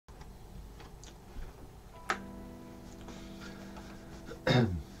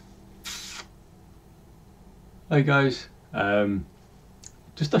Hi guys,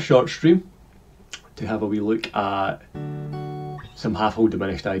 just a short stream to have a wee look at some half-whole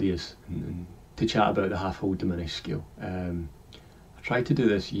diminished ideas and to chat about the half-whole diminished scale. I tried to do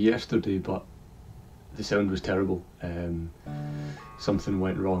this yesterday but the sound was terrible. Something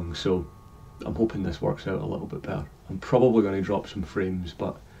went wrong, so I'm hoping this works out a little bit better. I'm probably going to drop some frames,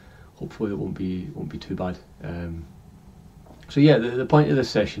 but hopefully it won't be too bad. So yeah, the point of this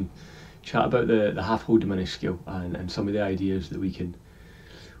session, chat about the half-whole diminished scale and some of the ideas that we can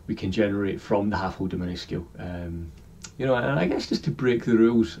generate from the half-whole diminished scale. You know, and I guess just to break the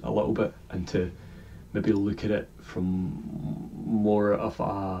rules a little bit and to maybe look at it from more of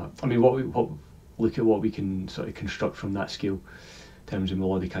a, look at what we can sort of construct from that scale in terms of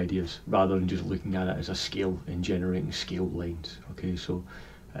melodic ideas, rather than just looking at it as a scale and generating scale lines. Okay, so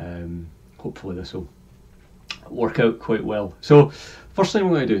hopefully this will work out quite well. So first thing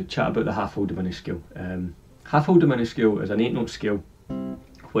we're going to do, chat about the half-whole diminished scale. Half-whole diminished scale is an 8-note scale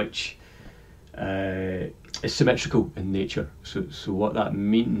which is symmetrical in nature. So what that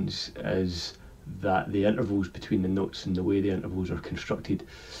means is that the intervals between the notes and the way the intervals are constructed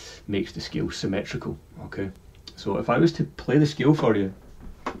makes the scale symmetrical. Okay, so if I was to play the scale for you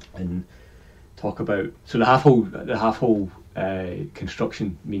and talk about, so the half-whole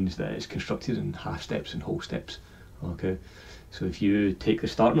construction means that it's constructed in half steps and whole steps. Okay, so if you take the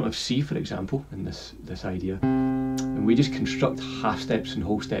start note of C, for example, in this idea, and we just construct half steps and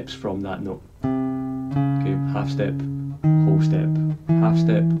whole steps from that note. Okay, half step, whole step, half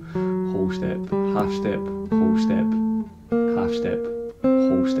step, whole step, half step, whole step, half step,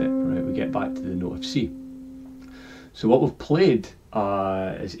 whole step. Right, we get back to the note of C. So what we've played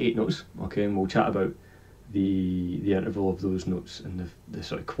is 8 notes. Okay, and we'll chat about the interval of those notes and the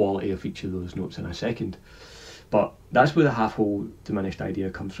sort of quality of each of those notes in a second. But that's where the half-whole diminished idea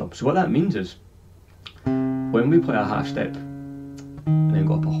comes from. So what that means is, when we play a half step and then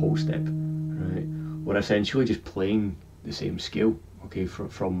go up a whole step, right, we're essentially just playing the same scale, okay,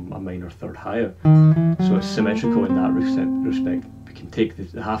 from a minor third higher. So it's symmetrical in that respect. We can take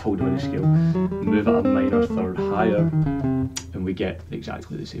the half-whole diminished scale, move it a minor third higher, and we get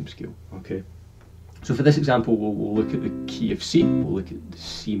exactly the same scale. Okay. So for this example, we'll look at the key of C. We'll look at the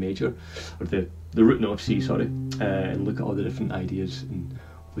C major, or the root note of C, sorry, and look at all the different ideas and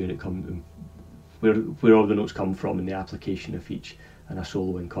where it comes, and where all the notes come from in the application of each in a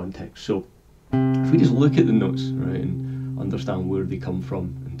soloing context. So if we just look at the notes, right, and understand where they come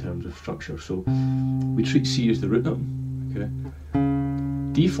from in terms of structure. So we treat C as the root note. Okay.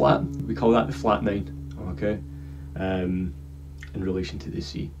 D flat, we call that the flat 9. Okay, in relation to the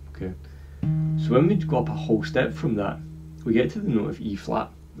C. Okay. So when we go up a whole step from that, we get to the note of E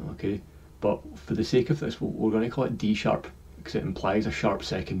flat. Okay, but for the sake of this, we're going to call it D sharp because it implies a sharp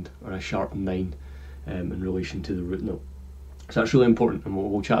second or a sharp 9 in relation to the root note. So that's really important, and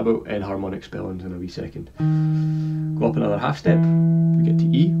we'll chat about enharmonic spellings in a wee second. Go up another half step, we get to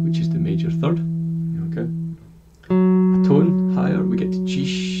E, which is the major third. Okay, a tone higher, we get to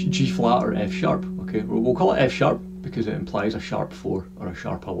G flat or F sharp. Okay, we'll call it F sharp because it implies a sharp 4 or a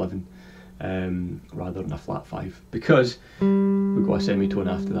sharp 11. Rather than a flat 5, because we go a semitone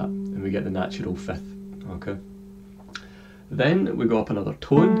after that and we get the natural 5th. Okay, then we go up another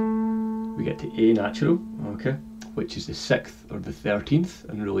tone, we get to A natural, okay, which is the 6th or the 13th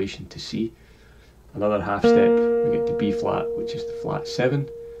in relation to C. Another half step, we get to B flat, which is the flat 7.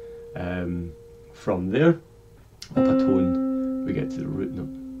 From there, up a tone, we get to the root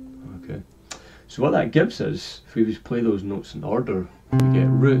note. Okay, so what that gives us, if we just play those notes in order, we get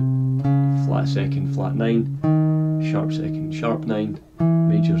root, flat second, flat 9, sharp second, sharp 9,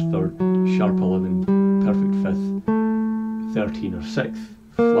 major third, sharp 11, perfect 5th, 13 or 6th,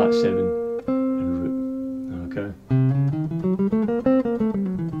 flat 7, and root. Okay.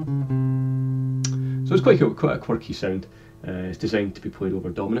 So it's quite a quirky sound. It's designed to be played over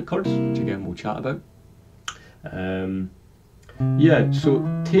dominant chords, which again we'll chat about. Yeah, so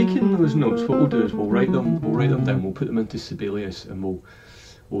taking those notes, what we'll do is we'll write them down, we'll put them into Sibelius, and we'll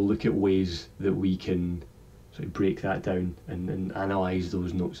look at ways that we can sort of break that down and analyse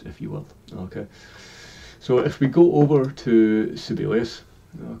those notes, if you will. Okay, so if we go over to Sibelius,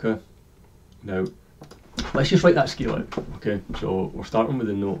 okay, now let's just write that scale out. Okay, so we're starting with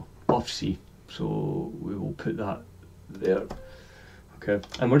the note of C, so we will put that there. Okay,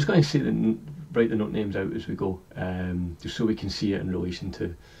 and we're just going to say write the note names out as we go, just so we can see it in relation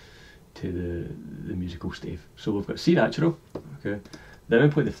to the musical stave. So we've got C natural, okay, then we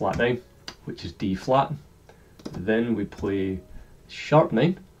play the flat 9, which is D flat, then we play sharp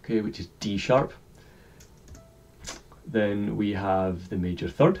 9, okay, which is D sharp, then we have the major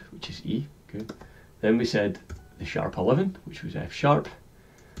third, which is E. Okay. Then we said the sharp 11, which was F sharp.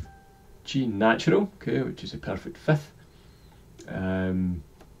 G natural, okay, which is a perfect fifth. 13,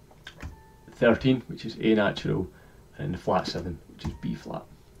 which is A natural, and the flat 7, which is B flat.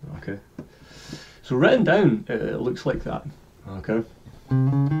 Okay. So written down, it looks like that. Okay.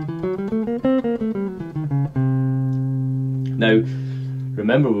 Now,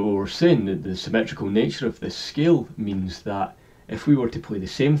 remember what we were saying, that the symmetrical nature of this scale means that if we were to play the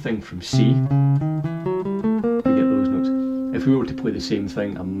same thing from C, we get those notes. If we were to play the same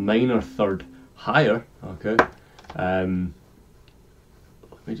thing a minor third higher, okay, let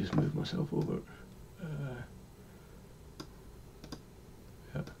me just move myself over.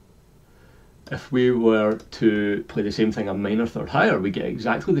 Yep. If we were to play the same thing a minor third higher, we get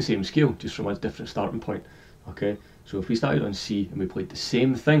exactly the same scale, just from a different starting point. Okay, so if we started on C and we played the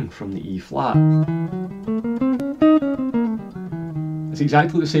same thing from the E flat, it's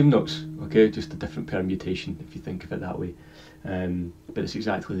exactly the same notes. Okay, just a different permutation if you think of it that way. But it's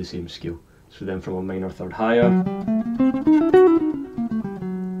exactly the same scale. So then from a minor third higher, and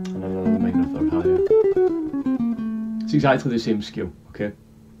another minor third higher. It's exactly the same scale, okay?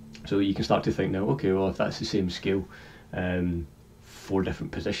 So you can start to think now, okay, well if that's the same scale, 4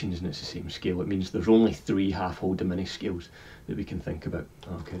 different positions and it's the same scale, it means there's only 3 half-whole diminished scales that we can think about,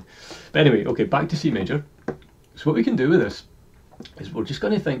 okay? But anyway, okay, back to C major. So what we can do with this is we're just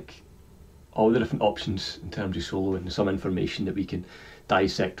going to think all the different options in terms of solo and some information that we can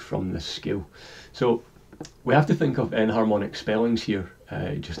dissect from this scale. So we have to think of enharmonic spellings here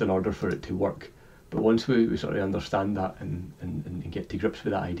just in order for it to work. But once we sort of understand that and get to grips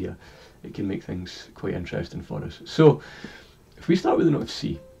with that idea, it can make things quite interesting for us. So if we start with the note of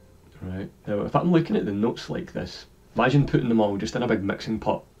C, right, now if I'm looking at the notes like this, imagine putting them all just in a big mixing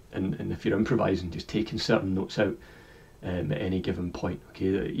pot, and if you're improvising, just taking certain notes out at any given point.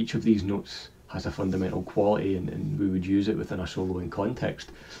 Okay, each of these notes has a fundamental quality, and we would use it within a soloing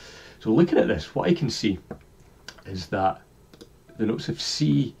context. So looking at this, what I can see is that the notes of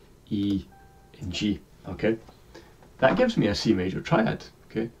C, E, and G, okay, that gives me a C major triad.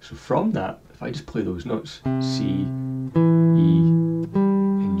 Okay, so from that, if I just play those notes, C, E,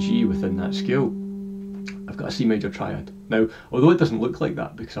 and G within that scale, I've got a C major triad. Now, although it doesn't look like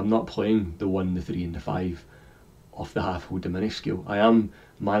that because I'm not playing the 1, the 3, and the 5 off the half-whole diminished scale, I am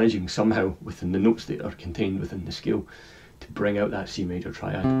managing somehow within the notes that are contained within the scale to bring out that C major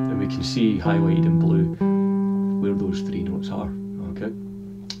triad, and we can see highlighted in blue where those 3 notes are. Okay,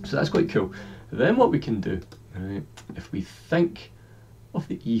 so that's quite cool. Then what we can do, right, if we think of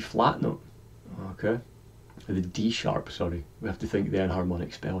the E flat note, okay, or the D sharp, sorry, we have to think the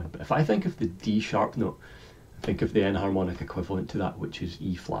enharmonic spelling, but if I think of the D sharp note, think of the enharmonic equivalent to that, which is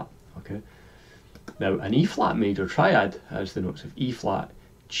E flat, okay. Now an E flat major triad has the notes of E flat,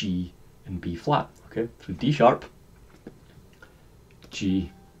 G, and B flat, okay, so D sharp,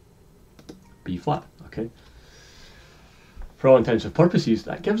 G, B flat, okay. For all intents and purposes,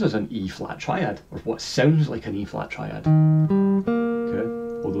 that gives us an E flat triad, or what sounds like an E flat triad. Okay,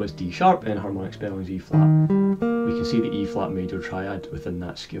 although it's D sharp, enharmonic spelling is E flat, we can see the E flat major triad within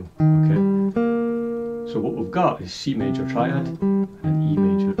that scale. Okay, so what we've got is C major triad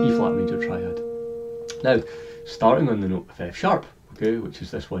and E flat major triad. Now, starting on the note of F sharp, okay, which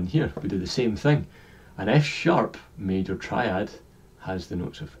is this one here, we do the same thing. An F sharp major triad has the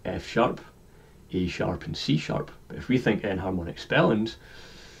notes of F sharp, A sharp, and C sharp. But if we think enharmonic spellings,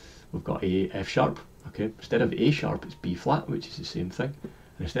 we've got A, F sharp, okay. Instead of A sharp, it's B flat, which is the same thing. And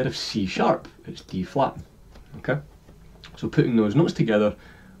instead of C sharp, it's D flat, okay. So putting those notes together,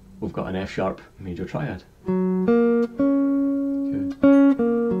 we've got an F sharp major triad. Okay.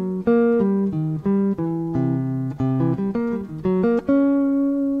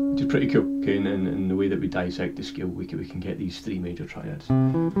 Which is pretty cool, okay, and in the way that we dissect the scale, we can get these 3 major triads.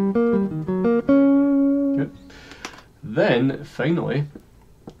 Okay. Then, finally,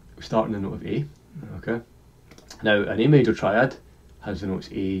 we start on the note of A, okay. Now, an A major triad has the notes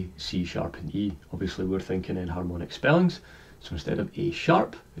A, C sharp, and E. Obviously, we're thinking enharmonic spellings, so instead of A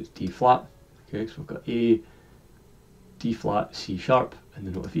sharp, it's D flat, okay, so we've got A, D flat, C sharp, and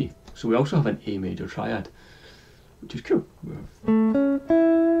the note of E. So we also have an A major triad, which is cool. Okay.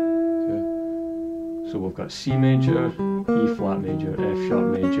 So we've got C major, E flat major, F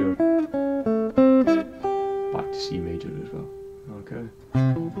sharp major, back to C major as well. Okay.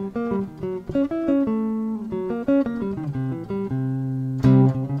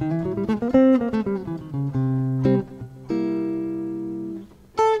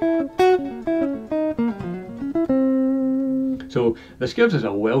 So this gives us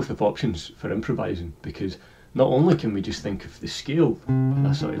a wealth of options for improvising, because not only can we just think of the scale in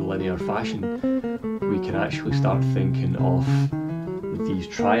a sort of linear fashion, we can actually start thinking of these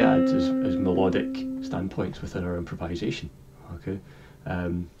triads as melodic standpoints within our improvisation. Okay.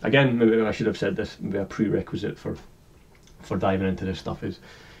 Again, maybe I should have said this. Maybe a prerequisite for diving into this stuff is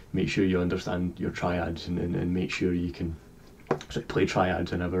make sure you understand your triads and make sure you can sort of play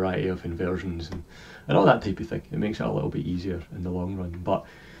triads in a variety of inversions and all that type of thing. It makes it a little bit easier in the long run. But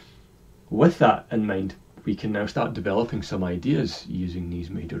with that in mind, we can now start developing some ideas using these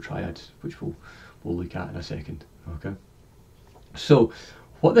major triads, which we'll look at in a second. Okay. So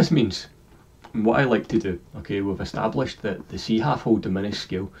what this means, and what I like to do, okay, we've established that the C half whole diminished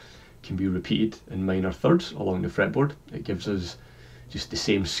scale can be repeated in minor thirds along the fretboard. It gives us just the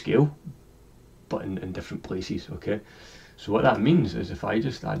same scale, but in different places, okay? So what that means is if I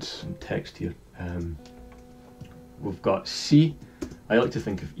just add some text here, we've got C, I like to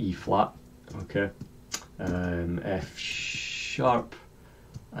think of E flat, okay? F sharp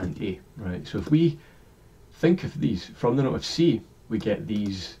and A, right? So if we think of these, from the note of C, we get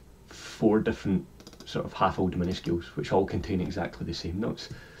these 4 different sort of half whole diminished scales, which all contain exactly the same notes.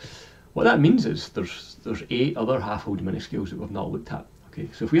 What that means is there's 8 other half whole diminished scales that we've not looked at. Okay,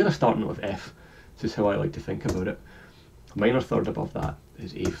 so if we had a start note of F, this is how I like to think about it. A minor third above that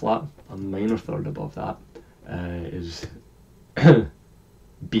is A flat, a minor third above that is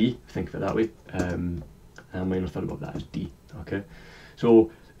B, think of it that way, and a minor third above that is D. Okay,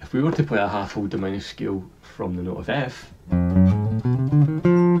 so if we were to play a half whole diminished scale from the note of F,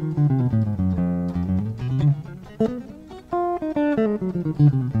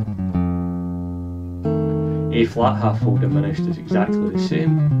 A flat half whole diminished is exactly the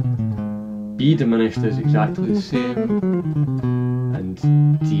same, B diminished is exactly the same, and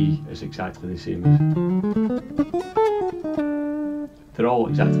D is exactly the same. They're all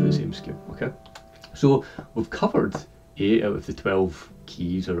exactly the same scale, okay? So we've covered 8 out of the 12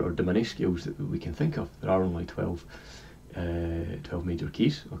 keys or diminished scales that we can think of. There are only 12 major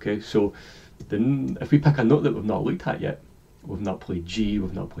keys, okay? So then if we pick a note that we've not looked at yet, we've not played G,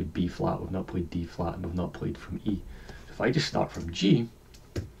 we've not played B flat, we've not played D flat, and we've not played from E. So if I just start from G,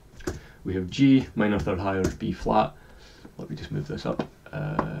 we have G, minor third higher is B flat. Let me just move this up.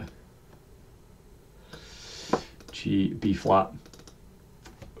 G, B flat.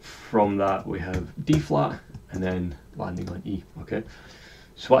 From that we have D flat, and then landing on E, okay?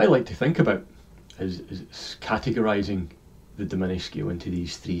 So what I like to think about is categorizing the diminished scale into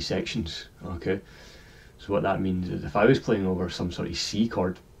these 3 sections, okay? So what that means is if I was playing over some sort of C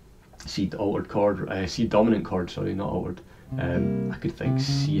chord, C altered chord, C dominant chord, sorry, not altered, I could think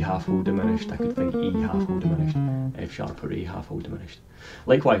C half whole diminished, I could think E half whole diminished, F sharp or A half whole diminished.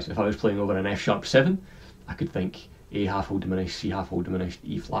 Likewise, if I was playing over an F sharp 7, I could think A half whole diminished, C half whole diminished,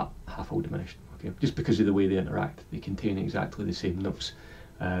 E flat half whole diminished, okay? Just because of the way they interact, they contain exactly the same notes.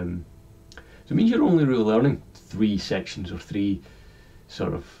 So it means you're only really learning 3 sections or 3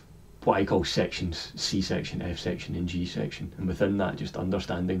 sort of what I call sections: C section, F section and G section, and within that just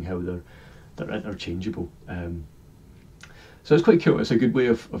understanding how they're interchangeable. So it's quite cool. It's a good way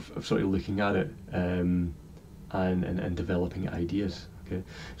of sort of looking at it and developing ideas. Okay,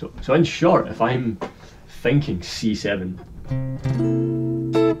 so in short, if I'm thinking C7,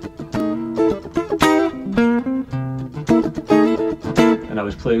 and I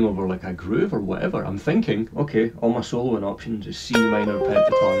was playing over like a groove or whatever, I'm thinking, okay, all my soloing options is C minor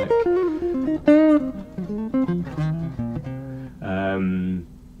pentatonic,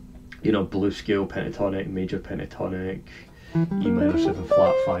 you know, blues scale pentatonic, major pentatonic, E minor 7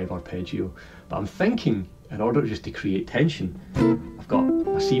 flat 5 arpeggio. But I'm thinking, in order just to create tension, I've got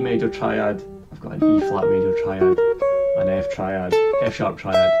a C major triad, I've got an E flat major triad, an F triad, F sharp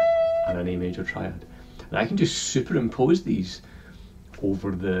triad, and an A major triad. And I can just superimpose these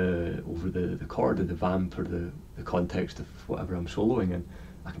over the chord or the vamp or the context of whatever I'm soloing in.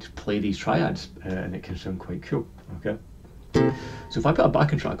 I can just play these triads and it can sound quite cool. Okay. So if I put a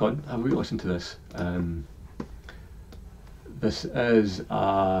backing track on, have a wee listen to this. This is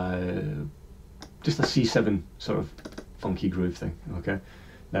just a C7 sort of funky groove thing. Okay.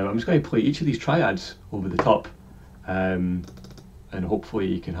 Now I'm just going to play each of these triads over the top, and hopefully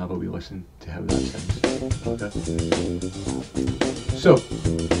you can have a wee listen to how that sounds. Okay. So, this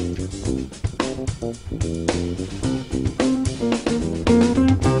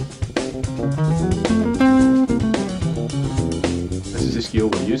is the scale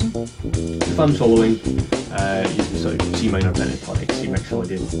we're using. If I'm soloing, using sort of C minor pentatonic, C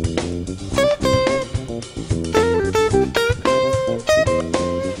mixolydian.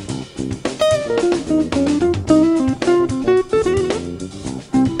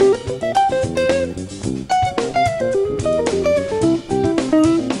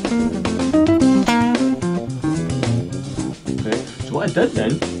 I did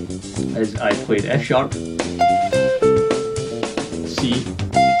then is I played F sharp, C,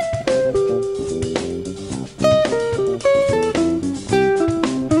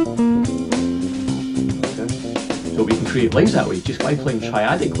 so we can create lines that way just by playing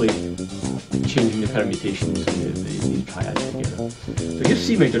triadically, changing the permutations and the triads together. So here's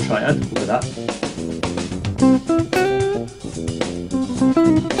C major triad over that.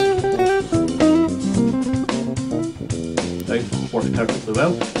 Works perfectly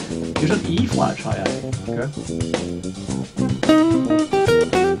well. Here's an E flat triad. Okay.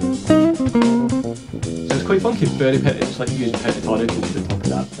 So it's quite funky, very it's like using pentatonic over the top of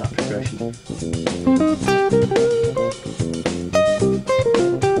that progression.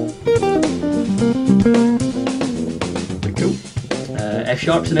 Pretty cool. F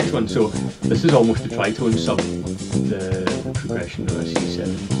sharp's the next one. So this is almost the tritone sub of the progression of a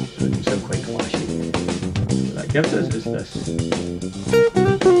C7. So it can sound quite flashy. What that gives us is this.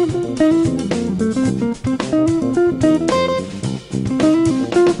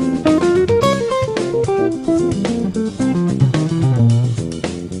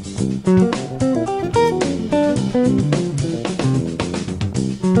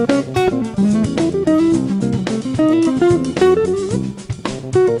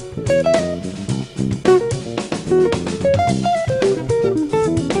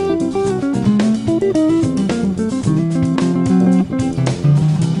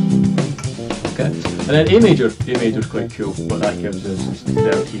 And then A major is quite cool. What that gives us is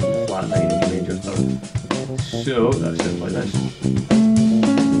 13 flat 9 in A major third. So that sounds like this.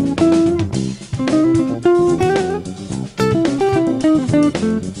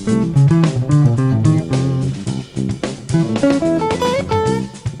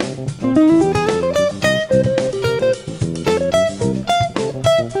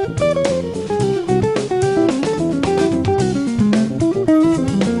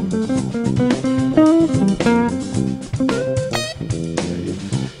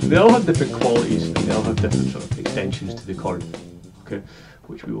 They all have different qualities and they all have different sort of extensions to the chord, okay,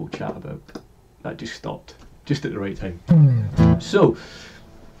 which we will chat about. That just stopped, just at the right time. So,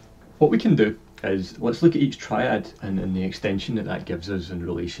 what we can do is, let's look at each triad and the extension that gives us in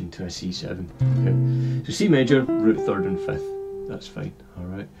relation to a C7. Okay. So C major, root 3rd and 5th, that's fine,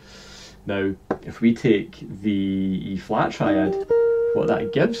 alright. Now, if we take the E flat triad, what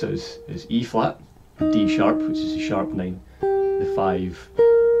that gives us is E flat, D sharp, which is the sharp 9, the 5,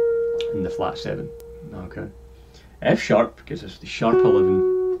 and the flat 7. Okay. F sharp gives us the sharp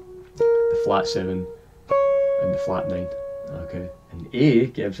 11, the flat 7, and the flat 9. Okay. And A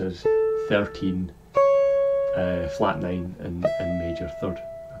gives us 13, flat 9, and major 3rd.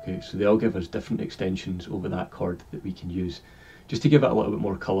 Okay. So they all give us different extensions over that chord that we can use, just to give it a little bit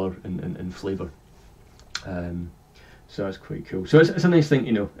more colour and flavour. So that's quite cool. So it's a nice thing,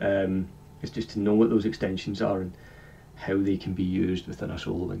 you know. It's just to know what those extensions are and how they can be used within a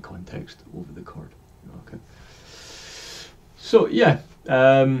soloing context over the chord. Okay. So yeah,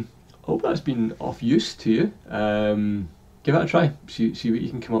 hope that's been of use to you. Give it a try. See what you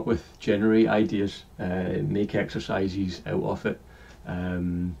can come up with. Generate ideas. Make exercises out of it.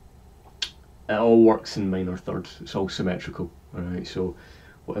 It all works in minor thirds. It's all symmetrical. All right. So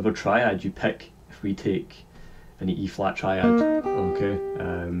whatever triad you pick, if we take an E flat triad, okay,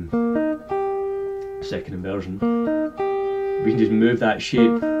 second inversion, we can just move that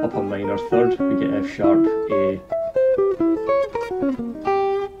shape up a minor third. We get F sharp, A.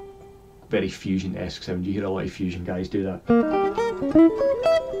 Very fusion-esque sound. You hear a lot of fusion guys do that.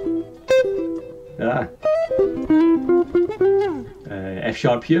 F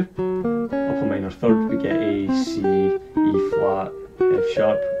sharp here, up a minor third. We get A, C, E flat, F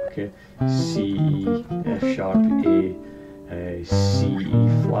sharp. Okay, C, E, F sharp, A, C, E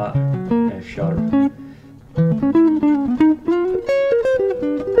flat, F sharp.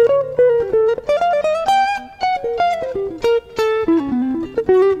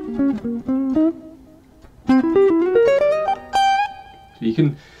 So you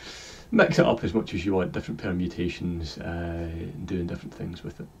can mix it up as much as you want, different permutations, and doing different things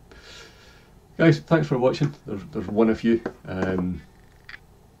with it. Guys, thanks for watching. There's one of you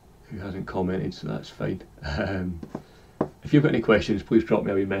who hasn't commented, so that's fine. If you've got any questions, please drop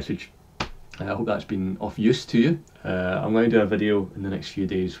me a wee message. I hope that's been of use to you. I'm going to do a video in the next few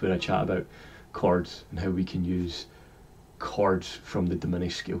days where I chat about chords and how we can use chords from the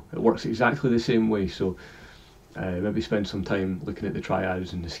diminished scale. It works exactly the same way, so maybe spend some time looking at the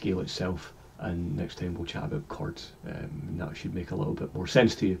triads and the scale itself, and next time we'll chat about chords, and that should make a little bit more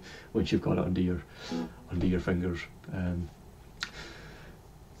sense to you once you've got it under your fingers.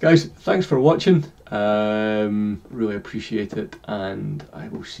 Guys, thanks for watching. Really appreciate it, and I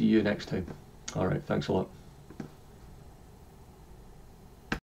will see you next time. Alright, thanks a lot.